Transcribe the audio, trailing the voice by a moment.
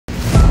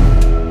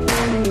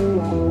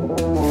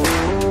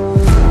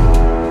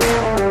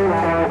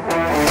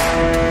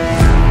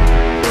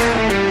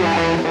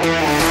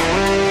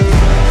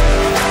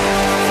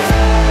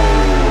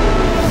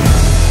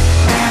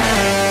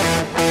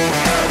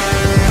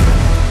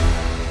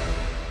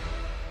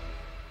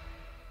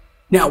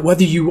Now,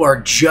 whether you are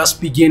just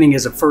beginning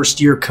as a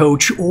first-year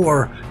coach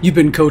or you've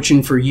been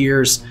coaching for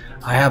years,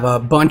 I have a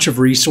bunch of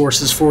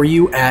resources for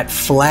you at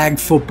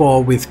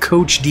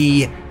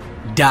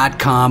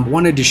flagfootballwithcoachd.com.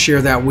 Wanted to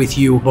share that with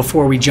you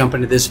before we jump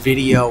into this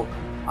video.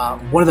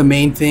 One of the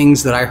main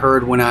things that I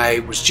heard when I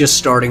was just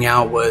starting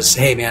out was,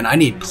 hey man, I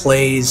need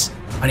plays,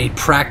 I need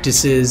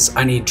practices,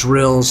 I need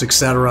drills,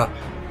 etc.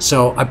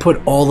 So I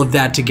put all of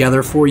that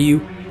together for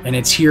you, and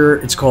it's here.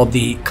 It's called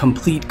the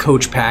Complete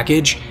Coach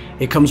Package.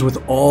 It comes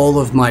with all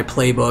of my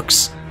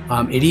playbooks.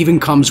 It even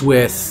comes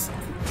with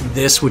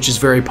this, which is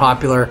very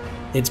popular.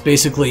 It's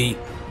basically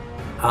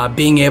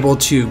being able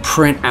to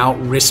print out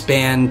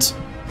wristband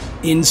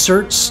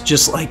inserts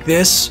just like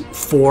this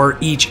for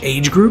each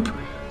age group.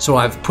 So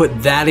I've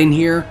put that in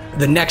here.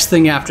 The next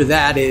thing after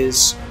that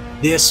is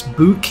this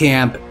boot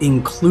camp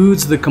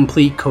includes the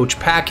Complete Coach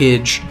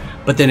Package,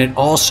 but then it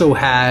also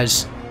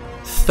has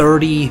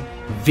 30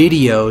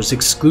 videos,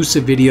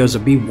 exclusive videos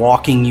of me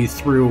walking you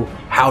through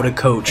how to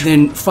coach. And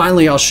then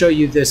finally, I'll show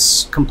you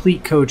this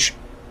Complete Coach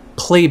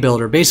Play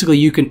Builder. Basically,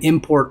 you can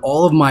import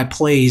all of my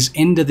plays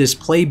into this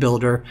Play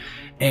Builder,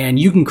 and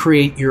you can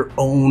create your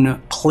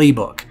own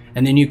playbook.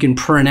 And then you can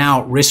print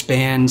out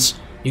wristbands.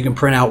 You can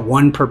print out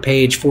 1 per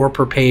page, 4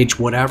 per page,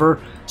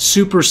 whatever.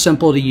 Super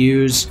simple to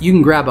use. You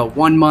can grab a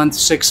 1 month,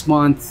 6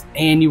 month,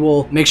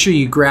 annual. Make sure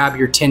you grab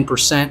your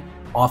 10%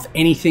 off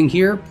anything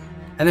here.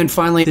 And then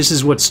finally, this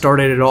is what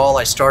started it all.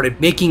 I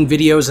started making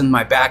videos in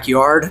my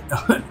backyard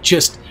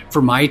just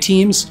for my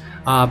teams,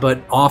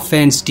 but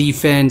offense,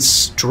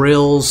 defense,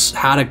 drills,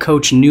 how to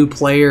coach new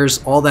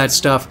players, all that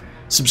stuff.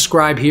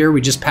 Subscribe here.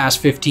 We just passed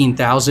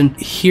 15,000.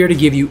 Here to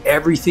give you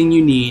everything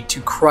you need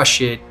to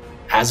crush it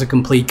as a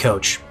complete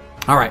coach.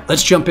 All right,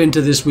 let's jump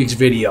into this week's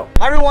video.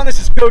 Hi everyone, this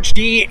is Coach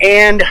D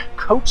and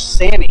Coach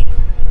Sammy.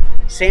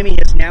 Sammy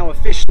has now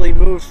officially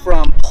moved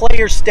from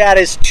player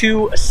status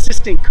to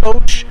assistant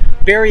coach.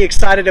 Very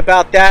excited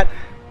about that.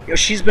 You know,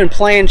 she's been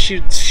playing,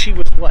 she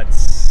was what,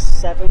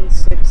 7,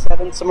 6,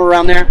 7, somewhere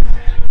around there.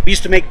 We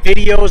used to make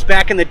videos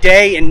back in the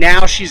day, and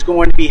now she's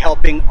going to be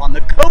helping on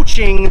the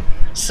coaching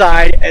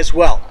side as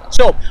well.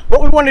 So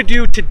what we want to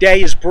do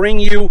today is bring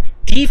you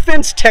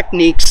defense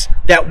techniques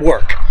that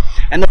work.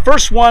 And the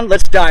first one,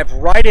 let's dive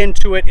right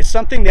into it, is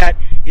something that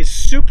is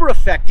super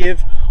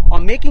effective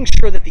on making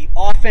sure that the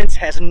offense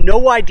has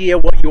no idea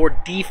what your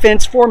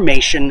defense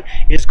formation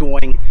is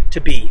going to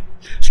be.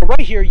 So right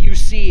here, you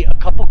see a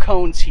couple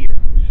cones here.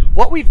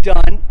 What we've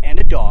done, and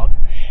a dog,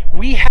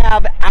 we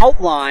have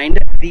outlined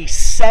the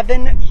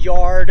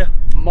 7-yard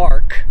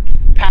mark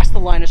past the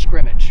line of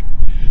scrimmage.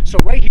 So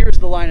right here is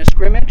the line of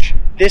scrimmage.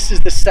 This is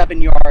the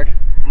 7-yard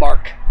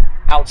mark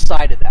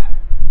outside of that.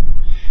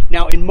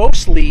 Now, in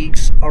most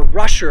leagues, a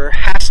rusher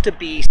has to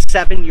be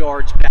 7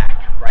 yards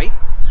back, right?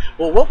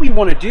 Well, what we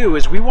want to do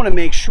is we want to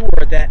make sure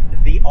that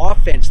the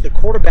offense, the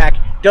quarterback,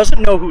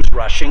 doesn't know who's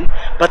rushing,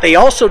 but they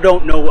also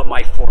don't know what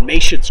my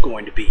formation's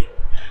going to be.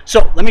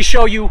 So let me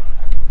show you.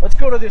 Let's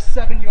go to this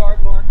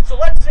 7-yard mark. So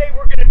let's say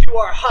we're going to do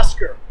our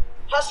Husker.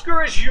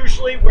 Husker is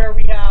usually where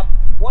we have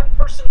 1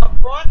 person up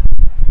front,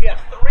 we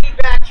have 3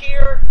 back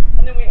here,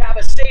 and then we have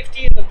a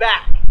safety in the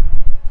back.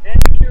 And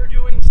if you're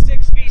doing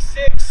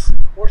 6v6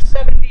 or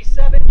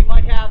 7v7, you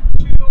might have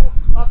 2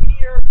 up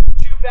here,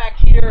 2 back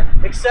here,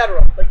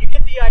 etc. But you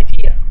get the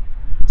idea.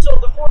 So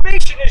the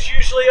formation is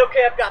usually,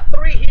 okay, I've got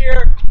 3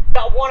 here,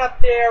 got 1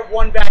 up there,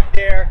 1 back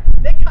there.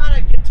 They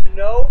kind of get to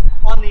know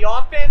on the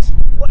offense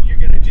what you're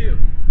going to do.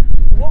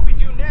 What we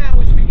do now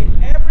is we get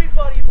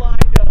everybody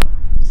lined up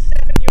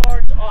 7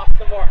 yards off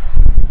the mark.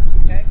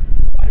 Okay?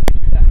 Why do we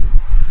do that?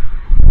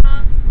 So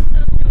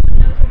no one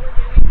knows what we're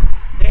doing.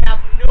 They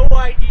have no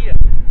idea.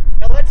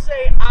 Now let's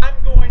say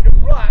I'm going to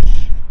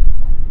rush,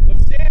 but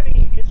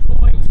Sammy is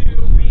going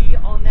to be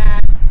on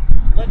that,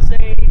 let's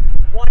say,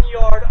 1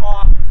 yard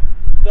off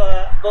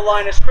the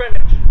line of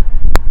scrimmage.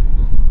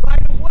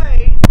 Right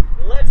away,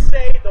 let's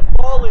say the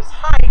ball is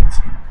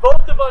hiked,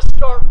 both of us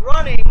start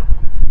running,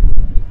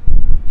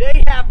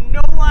 they have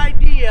no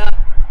idea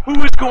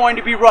who is going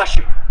to be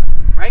rushing,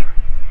 right?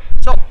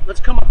 So let's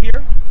come up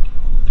here.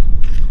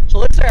 So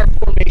let's say our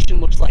formation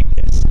looks like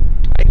this,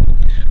 right?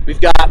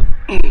 We've got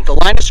the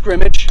line of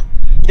scrimmage,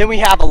 then we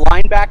have a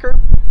linebacker,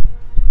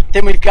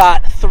 then we've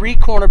got 3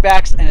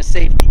 cornerbacks and a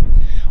safety.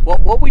 Well,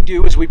 what we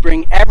do is we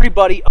bring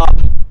everybody up,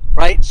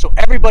 right? So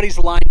everybody's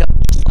lined up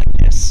just like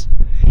this.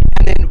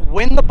 And then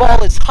when the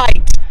ball is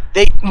hiked,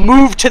 they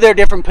move to their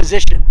different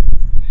position.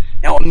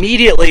 Now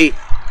immediately,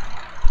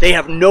 they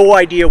have no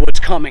idea what's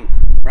coming,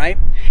 right?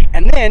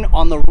 And then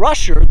on the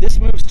rusher, this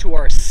moves to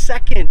our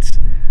second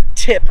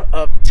tip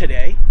of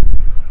today.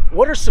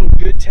 What are some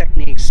good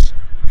techniques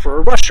for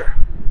a rusher?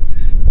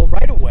 Well,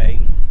 right away,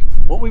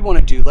 what we want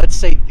to do, let's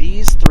say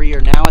these 3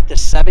 are now at the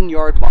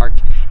 7-yard mark,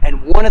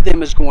 and one of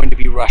them is going to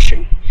be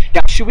rushing.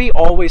 Now, should we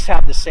always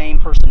have the same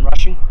person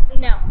rushing?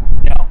 No.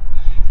 No.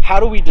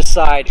 How do we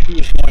decide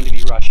who's going to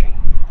be rushing?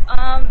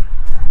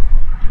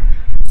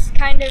 It's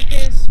kind of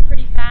who's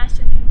pretty fast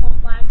and can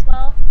hold flags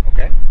well.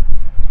 Okay.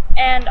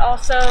 And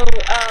also,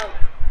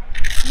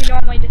 you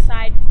normally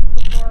decide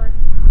before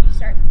you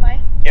start the play.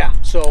 Yeah,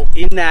 so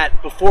in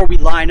that, before we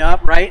line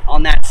up, right,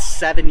 on that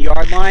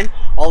 7-yard line,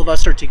 all of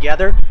us are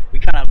together. We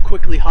kind of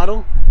quickly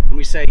huddle and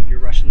we say, you're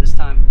rushing this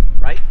time,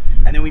 right?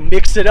 And then we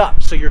mix it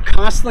up. So you're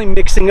constantly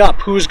mixing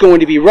up who's going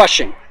to be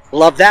rushing.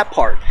 Love that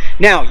part.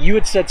 Now, you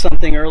had said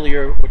something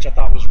earlier, which I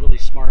thought was really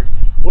smart.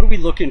 What are we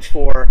looking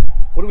for?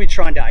 What are we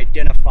trying to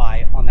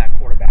identify on that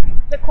quarterback?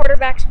 The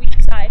quarterback's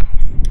weak side.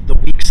 The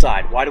weak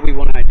side. Why do we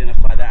want to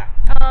identify that?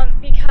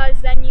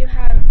 Because then you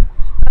have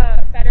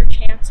a better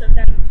chance of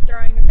them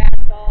throwing a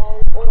bad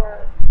ball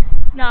or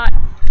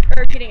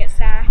getting a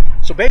sack.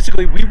 So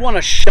basically, we want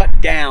to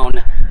shut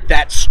down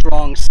that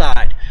strong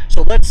side.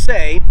 So let's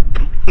say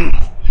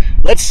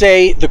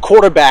the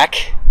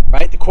quarterback,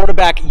 right? The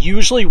quarterback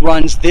usually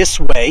runs this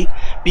way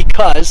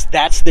because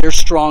that's their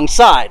strong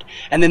side.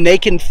 And then they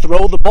can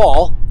throw the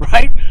ball,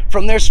 right,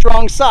 from their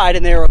strong side,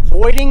 and they're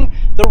avoiding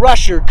the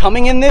rusher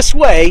coming in this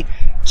way.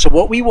 So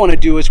what we want to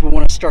do is we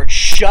want to start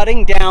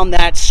shutting down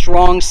that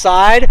strong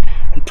side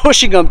and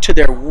pushing them to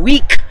their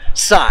weak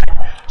side.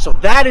 So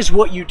that is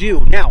what you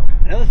do. Now,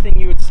 another thing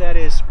you had said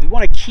is we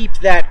want to keep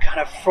that kind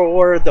of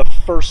for the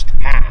first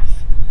half.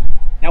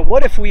 Now,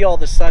 what if we all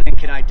of a sudden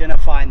can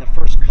identify in the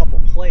first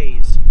couple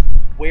plays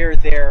where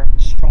their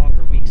strong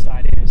or weak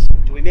side is?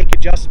 Do we make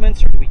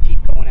adjustments or do we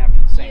keep going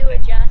after the same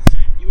thing?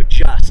 You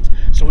adjust.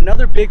 So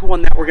another big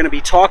one that we're going to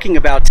be talking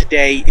about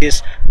today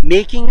is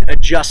making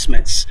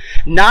adjustments.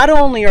 Not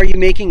only are you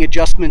making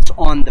adjustments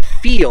on the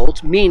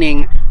field,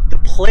 meaning the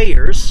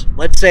players,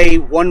 let's say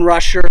one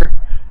rusher,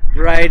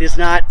 right, is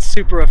not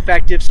super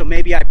effective, so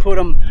maybe I put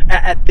them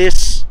at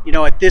this,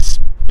 at this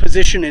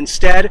position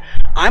instead.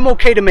 I'm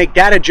okay to make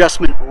that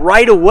adjustment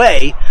right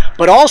away,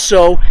 but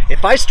also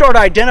if I start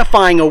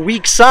identifying a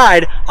weak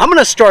side, I'm going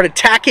to start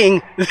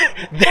attacking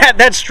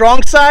that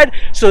strong side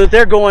so that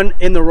they're going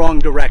in the wrong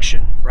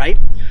direction, right?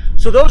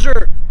 So those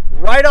are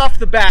right off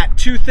the bat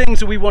 2 things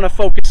that we want to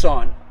focus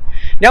on.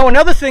 Now,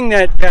 another thing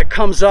that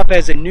comes up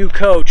as a new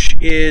coach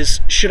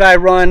is, should I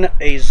run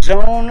a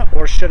zone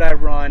or should I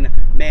run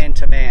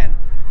man-to-man?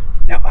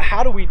 Now,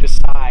 how do we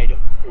decide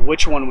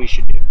which one we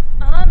should do?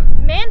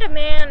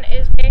 Man-to-man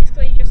is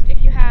basically just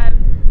if you have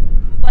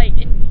like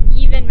an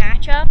even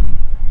matchup.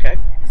 Okay.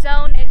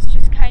 Zone is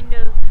just kind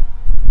of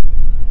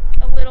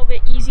a little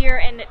bit easier,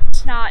 and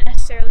it's not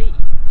necessarily,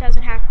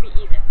 doesn't have to be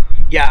even.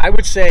 Yeah, I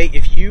would say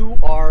if you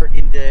are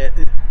in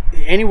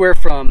anywhere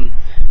from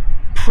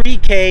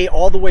pre-K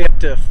all the way up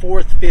to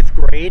 4th, 5th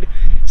grade,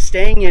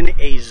 staying in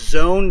a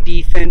zone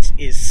defense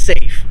is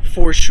safe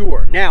for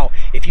sure. Now,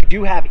 if you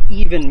do have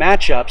even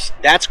matchups,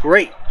 that's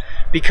great,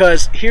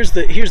 because here's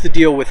the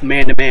deal with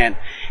man-to-man.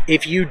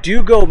 If you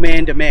do go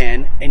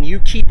man-to-man and you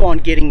keep on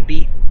getting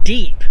beat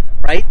deep,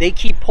 right? They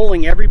keep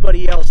pulling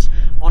everybody else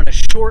on a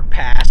short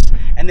pass,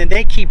 and then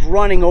they keep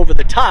running over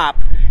the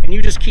top, and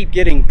you just keep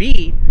getting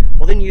beat.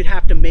 Well, then you'd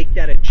have to make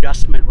that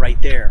adjustment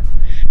right there.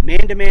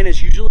 Man-to-man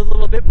is usually a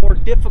little bit more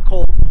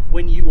difficult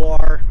when you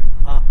are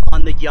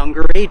on the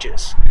younger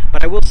ages.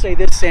 But I will say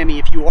this, Sammy,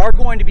 if you are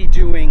going to be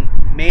doing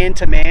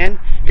man-to-man,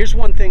 here's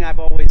one thing I've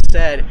always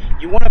said.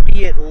 You want to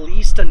be at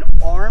least an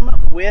arm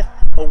width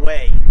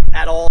away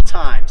at all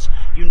times.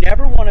 You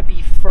never want to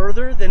be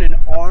further than an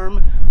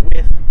arm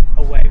width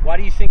away. Why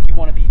do you think you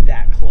want to be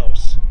that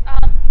close?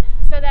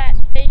 So that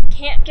they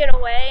can't get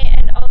away,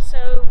 and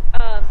also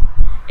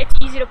it's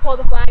easy to pull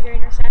the flag or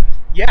intercept.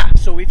 Yeah,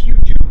 so if you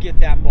do get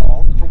that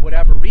ball for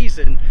whatever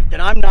reason,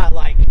 then I'm not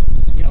like,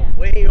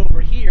 way over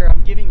here,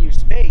 I'm giving you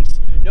space.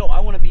 No, I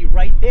want to be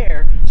right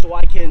there so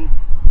I can,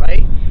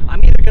 right?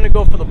 I'm either going to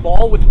go for the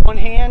ball with one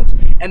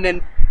hand and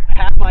then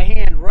have my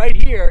hand right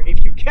here.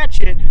 If you catch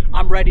it,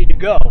 I'm ready to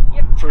go.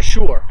 Yep. For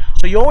sure.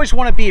 So you always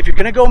want to be, if you're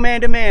going to go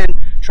man-to-man,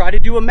 try to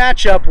do a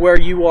matchup where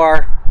you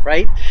are,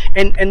 right?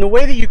 And the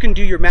way that you can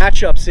do your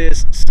matchups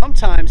is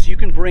sometimes you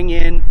can bring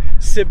in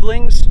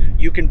siblings,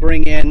 you can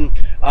bring in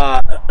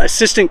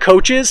assistant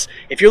coaches.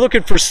 If you're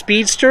looking for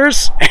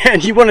speedsters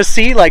and you want to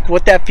see like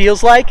what that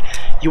feels like,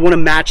 you want to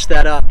match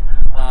that up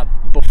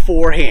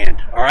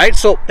beforehand. All right,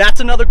 so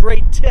that's another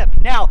great tip.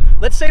 Now,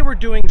 let's say we're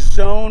doing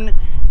zone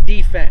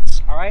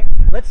defense. All right,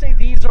 let's say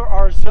these are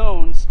our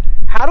zones.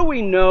 How do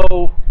we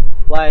know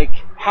like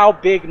how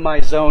big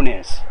my zone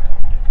is?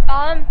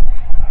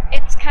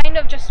 It's kind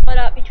of just split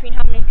up between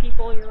how many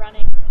people you're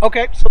running.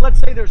 Okay, so let's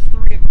say there's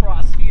 3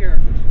 across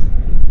here.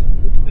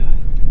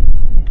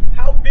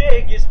 How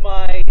big is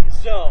my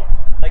zone?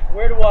 Like,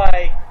 where do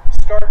I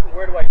start and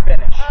where do I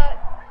finish?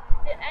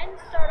 The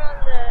ends start on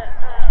the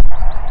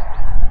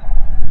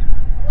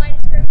line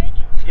of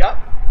scrimmage. Yep.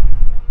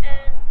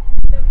 And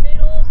the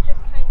middle is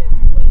just kind of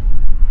split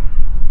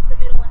the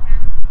middle in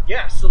half.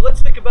 Yeah, so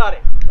let's think about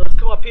it. Let's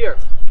come up here.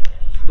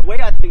 The way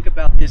I think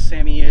about this,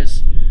 Sammy,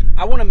 is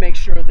I want to make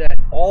sure that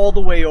all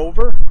the way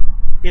over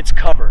it's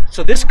covered.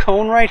 So this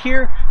cone right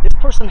here,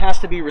 this person has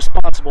to be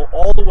responsible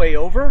all the way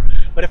over.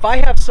 But if I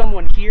have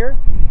someone here,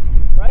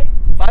 right?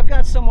 If I've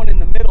got someone in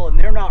the middle and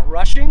they're not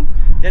rushing,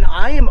 then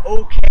I am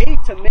okay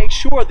to make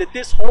sure that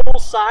this whole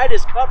side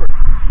is covered.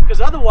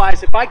 Because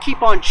otherwise, if I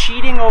keep on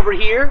cheating over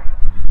here,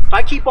 if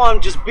I keep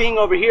on just being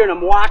over here and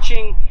I'm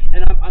watching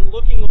and I'm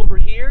looking over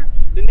here,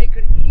 then they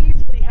could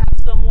easily have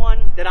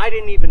someone that I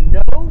didn't even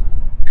know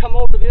come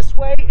over this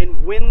way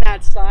and win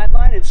that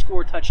sideline and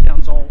score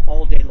touchdowns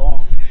all day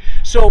long.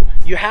 So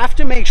you have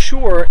to make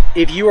sure,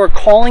 if you are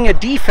calling a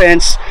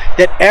defense,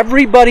 that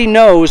everybody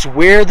knows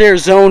where their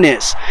zone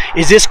is.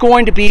 Is this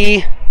going to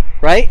be,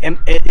 right? And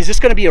is this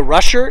going to be a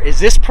rusher? Is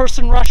this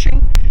person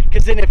rushing?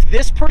 Because then if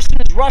this person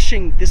is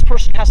rushing, this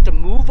person has to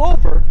move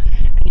over,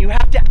 and you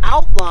have to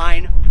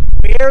outline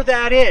where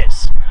that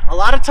is. A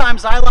lot of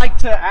times I like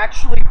to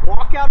actually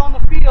walk out on the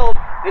field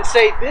and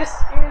say, this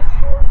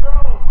is your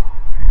zone.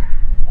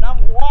 And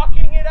I'm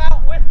walking it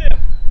out with him.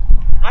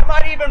 I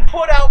might even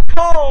put out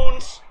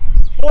cones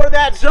for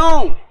that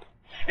zone.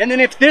 And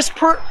then if this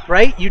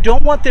right, you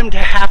don't want them to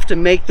have to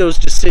make those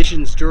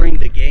decisions during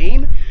the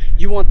game.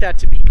 You want that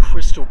to be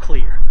crystal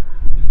clear.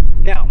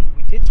 Now,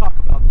 we did talk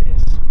about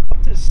this.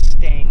 What does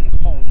staying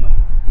home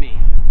mean?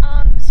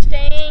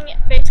 Staying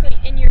basically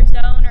in your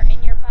zone or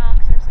in your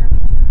box or circle.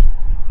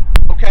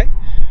 Okay.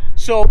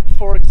 So,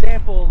 for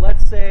example,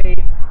 let's say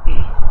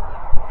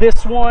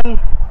this one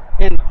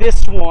and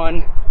this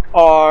one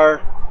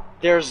are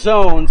their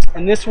zones,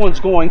 and this one's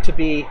going to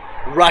be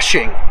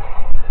rushing.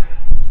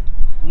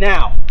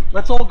 Now,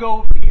 let's all go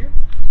over here.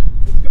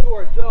 Let's go to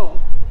our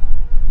zone.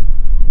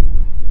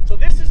 So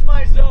this is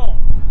my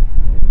zone.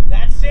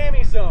 That's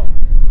Sammy's zone.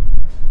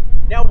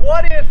 Now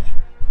what if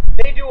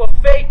they do a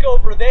fake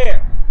over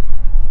there?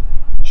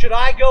 Should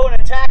I go and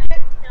attack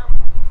it?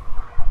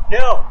 No.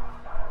 No.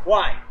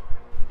 Why?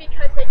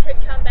 Because they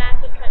could come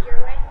back and cut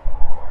your way.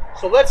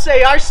 So let's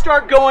say I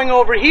start going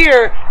over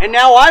here, and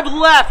now I've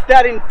left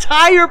that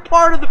entire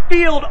part of the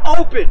field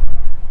open.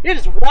 It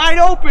is wide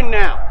open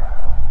now.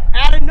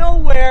 Out of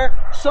nowhere,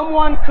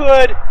 someone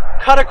could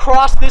cut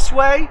across this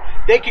way.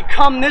 They could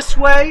come this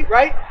way,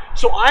 right?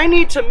 So I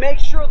need to make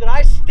sure that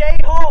I stay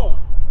home.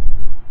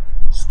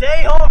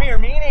 Stay home here,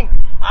 meaning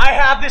I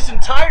have this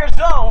entire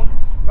zone,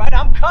 right?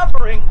 I'm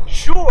covering,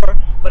 sure,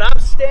 but I'm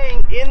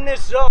staying in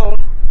this zone.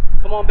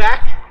 Come on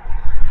back.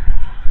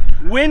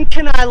 When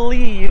can I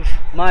leave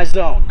my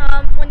zone?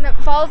 When the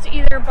ball's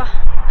either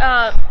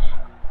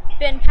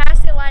been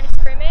past the line of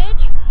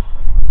scrimmage,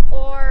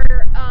 or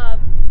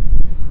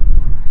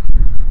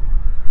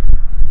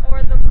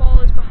the ball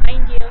is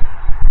behind you.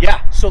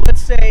 Yeah, so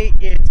let's say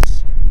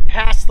it's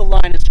past the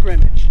line of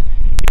scrimmage.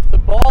 If the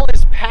ball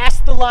is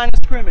past the line of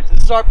scrimmage,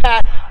 this is our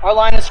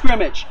line of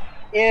scrimmage.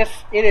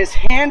 If it is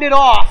handed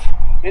off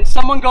and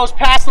someone goes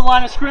past the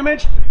line of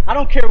scrimmage, I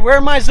don't care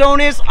where my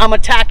zone is, I'm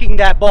attacking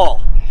that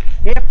ball.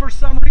 If for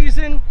some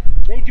reason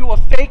they do a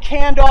fake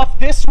handoff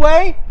this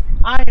way,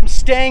 I am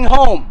staying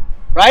home,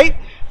 right?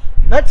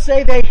 Let's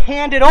say they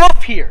hand it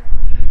off here.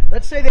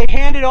 Let's say they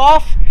hand it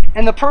off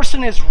and the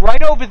person is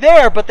right over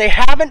there, but they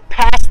haven't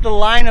passed the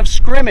line of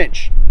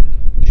scrimmage.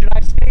 Should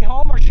I stay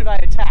home or should I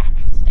attack?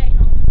 Stay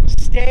home.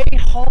 Stay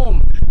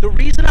home. The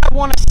reason I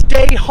want to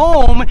stay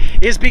home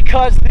is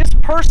because this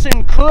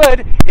person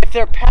could, if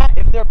they're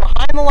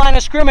behind the line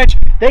of scrimmage,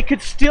 they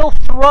could still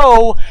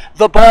throw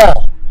the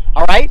ball.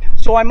 All right?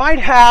 So I might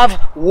have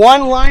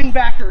one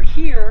linebacker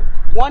here,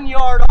 1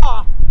 yard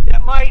off,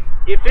 that might,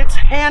 if it's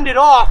handed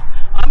off,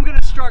 I'm going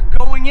to start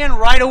going in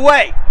right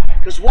away.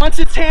 Because once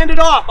it's handed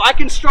off, I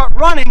can start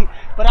running,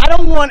 but I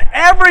don't want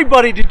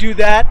everybody to do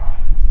that,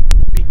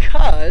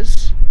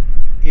 because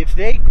if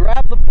they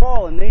grab the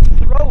ball and they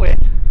throw it,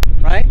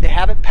 right, they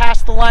haven't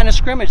passed the line of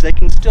scrimmage, they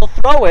can still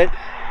throw it,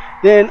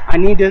 then I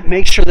need to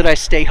make sure that I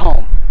stay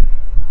home.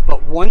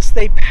 But once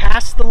they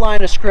pass the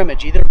line of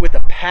scrimmage, either with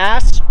a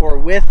pass or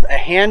with a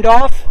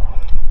handoff,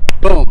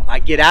 boom, I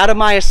get out of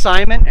my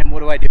assignment, and what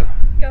do?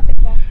 Go for the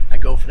ball. I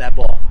go for that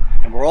ball.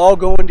 And we're all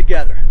going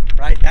together,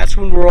 right? That's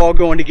when we're all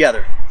going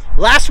together.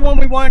 Last one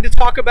we wanted to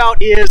talk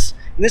about is,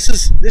 and this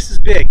is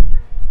big,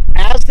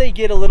 as they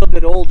get a little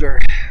bit older,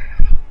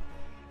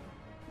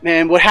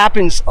 man, what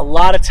happens a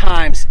lot of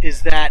times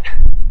is that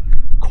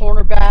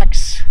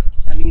cornerbacks,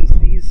 that means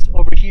these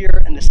over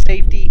here, and the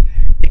safety,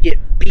 they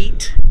get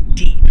beat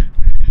deep.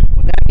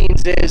 What that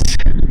means is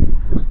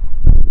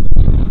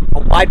a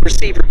wide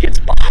receiver gets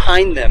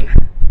behind them,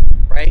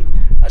 right?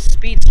 A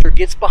speedster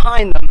gets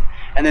behind them,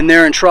 and then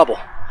they're in trouble.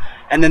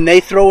 And then they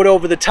throw it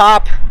over the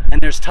top,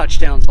 and there's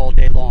touchdowns all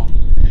day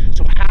long.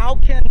 So how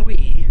can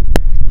we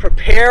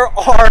prepare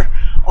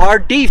our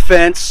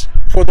defense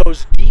for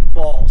those deep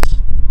balls?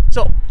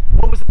 So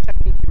what was the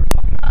technique you were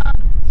talking about?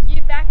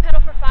 You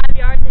backpedal for 5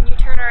 yards and you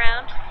turn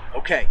around.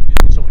 Okay,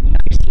 so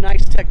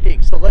nice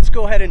technique. So let's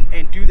go ahead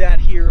and do that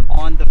here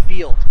on the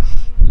field.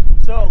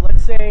 So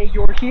let's say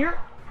you're here.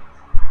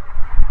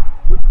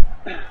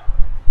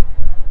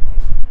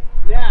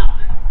 Now,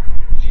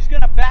 she's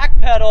going to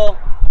backpedal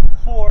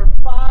for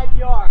 5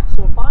 yards.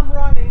 So if I'm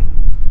running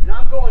and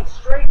I'm going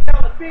straight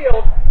down the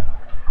field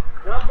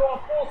and I'm going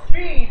full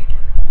speed,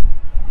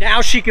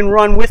 now she can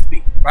run with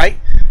me, right?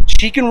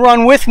 She can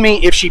run with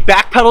me if she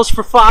backpedals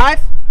for 5.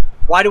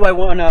 Why do I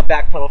want to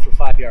backpedal for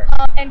 5 yards?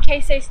 In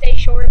case they stay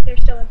short if they're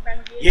still in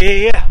front of you.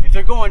 Yeah. If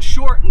they're going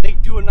short and they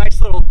do a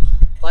nice little,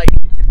 like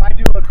if I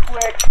do a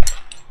quick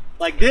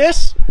like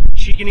this,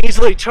 she can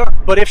easily turn.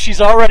 But if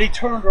she's already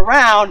turned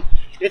around,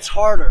 it's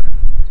harder,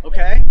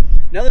 okay?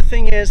 Another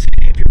thing is,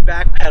 if you're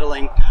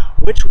backpedaling,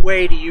 which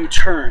way do you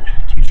turn?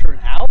 Do you turn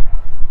out?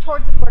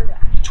 Towards the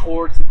quarterback.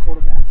 Towards the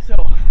quarterback. So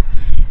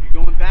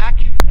you're going back,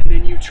 and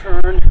then you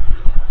turn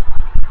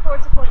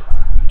Towards the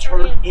quarterback. You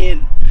turn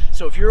in.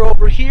 So if you're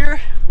over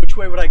here, which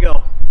way would I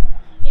go?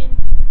 In.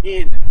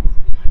 In.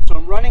 So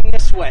I'm running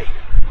this way.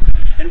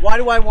 And why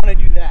do I want to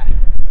do that?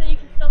 So you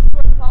can still see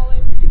where the ball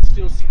is. You can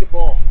still see the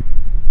ball.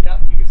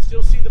 Yep, you can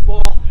still see the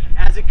ball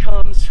as it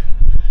comes.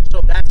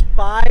 So that's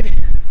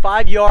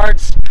 5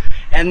 yards,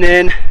 and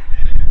then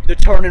the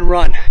turn and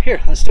run.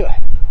 Here, let's do it.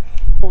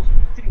 All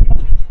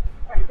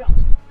right, go.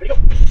 Ready, go.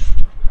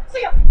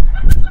 See ya.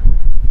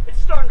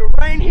 It's starting to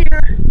rain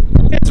here.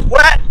 It's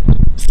wet.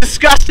 It's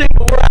disgusting,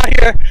 but we're out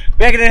here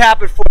making it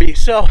happen for you.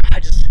 So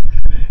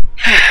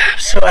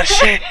so out of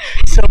shape,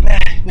 so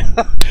mad.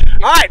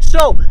 All right,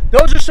 so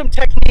those are some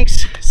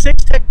techniques,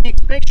 6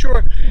 techniques. Make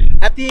sure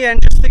at the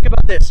end, just think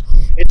about this.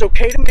 It's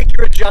okay to make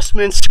your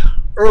adjustments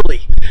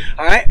early,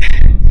 all right?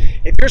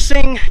 If you're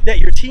seeing that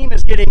your team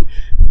is getting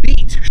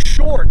beat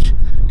short,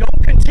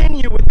 don't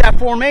continue with that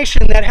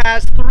formation that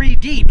has 3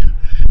 deep.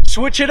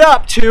 Switch it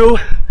up to,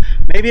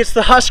 maybe it's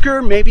the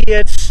Husker, maybe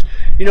it's,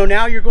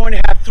 now you're going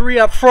to have 3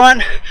 up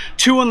front,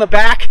 2 in the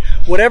back.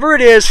 Whatever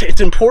it is,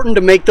 it's important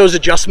to make those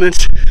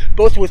adjustments,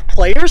 both with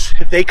players.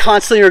 If they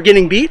constantly are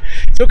getting beat,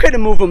 it's okay to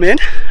move them in,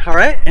 all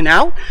right, and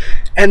out.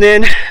 And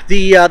then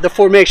the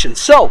formation.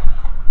 So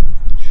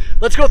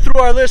let's go through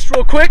our list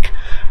real quick.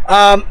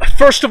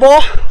 First of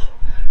all,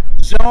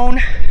 zone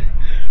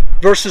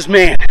versus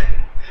man.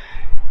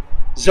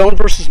 Zone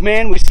versus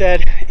man, we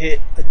said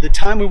the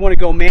time we want to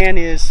go man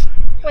is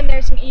when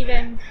there's an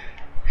even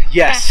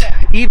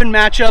matchup. Even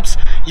matchups.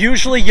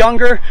 Usually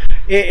younger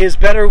is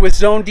better with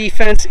zone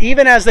defense.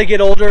 Even as they get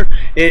older,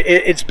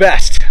 it's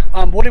best.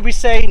 What did we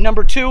say,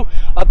 number 2,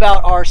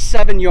 about our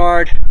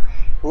 7-yard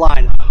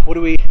line? What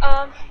do we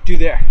do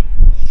there?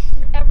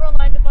 Everyone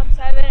lined up on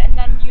 7, and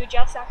then you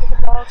adjust after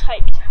the ball is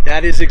hiked.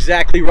 That is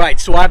exactly right.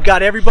 So I've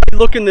got everybody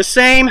looking the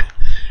same.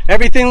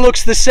 Everything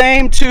looks the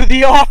same to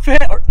the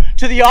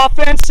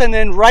offense, and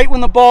then right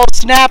when the ball is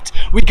snapped,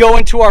 we go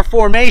into our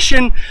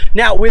formation.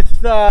 Now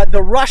with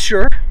the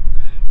rusher,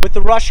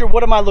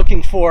 what am I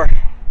looking for?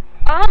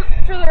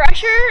 For the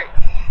rusher,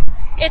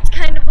 it's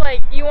kind of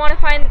like you want to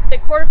find the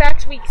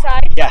quarterback's weak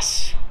side.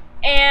 Yes.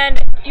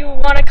 And you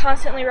want to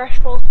constantly rush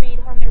full speed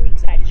on their weak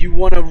side. You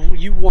want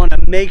to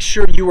make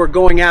sure you are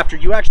going after.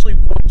 You actually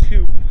want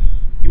to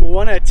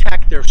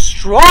attack their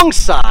strong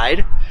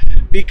side,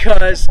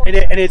 because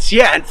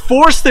and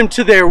force them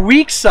to their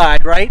weak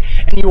side, right?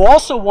 And you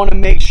also want to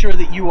make sure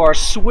that you are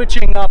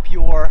switching up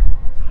your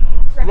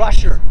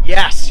rusher.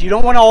 Yes, you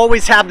don't want to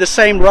always have the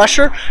same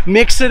rusher.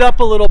 Mix it up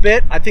a little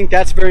bit. I think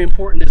that's very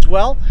important as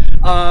well.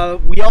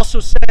 We also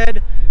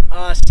said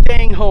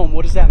staying home.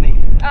 What does that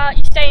mean?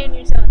 You stay in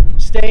your zone.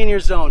 Stay in your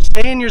zone.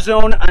 Stay in your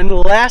zone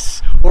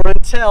unless or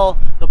until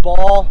the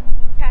ball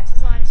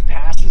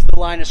passes the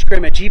line of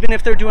scrimmage. Even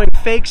if they're doing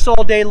fakes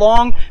all day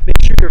long,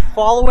 make sure you're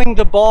following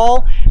the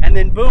ball, and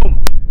then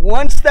boom,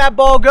 once that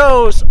ball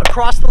goes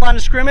across the line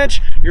of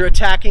scrimmage, you're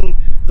attacking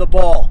the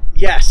ball.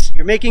 Yes,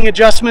 you're making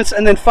adjustments.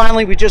 And then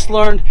finally, we just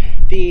learned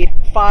the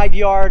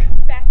 5-yard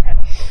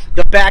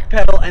back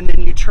pedal, and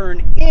then you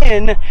turn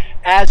in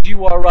as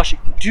you are rushing.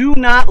 Do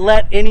not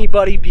let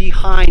anybody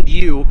behind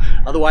you,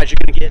 otherwise you're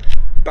going to get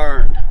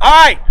burned.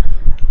 All right,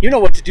 you know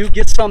what to do.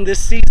 Get some this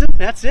season.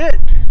 That's it.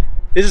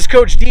 This is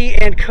Coach D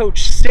and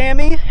Coach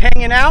Sammy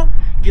hanging out.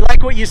 If you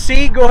like what you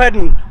see, go ahead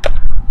and,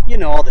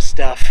 all the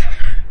stuff.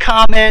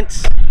 Comment.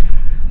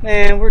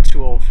 Man, we're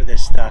too old for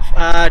this stuff.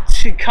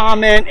 To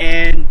comment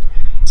and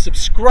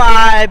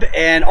subscribe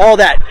and all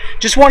that.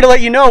 Just wanted to let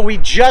you know we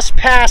just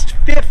passed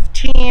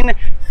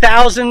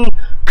 15,000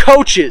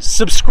 coaches,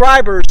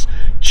 subscribers,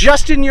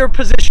 just in your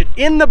position,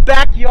 in the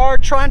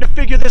backyard, trying to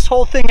figure this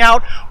whole thing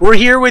out. We're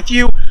here with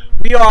you.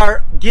 We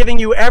are giving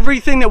you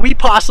everything that we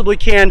possibly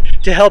can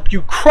to help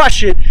you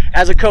crush it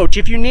as a coach.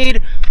 If you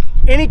need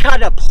any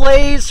kind of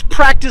plays,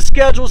 practice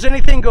schedules,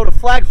 anything, go to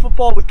Flag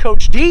Football with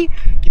Coach D.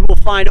 You will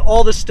find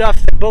all the stuff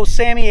that both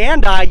Sammy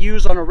and I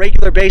use on a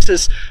regular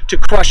basis to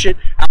crush it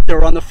out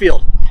there on the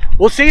field.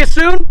 We'll see you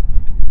soon.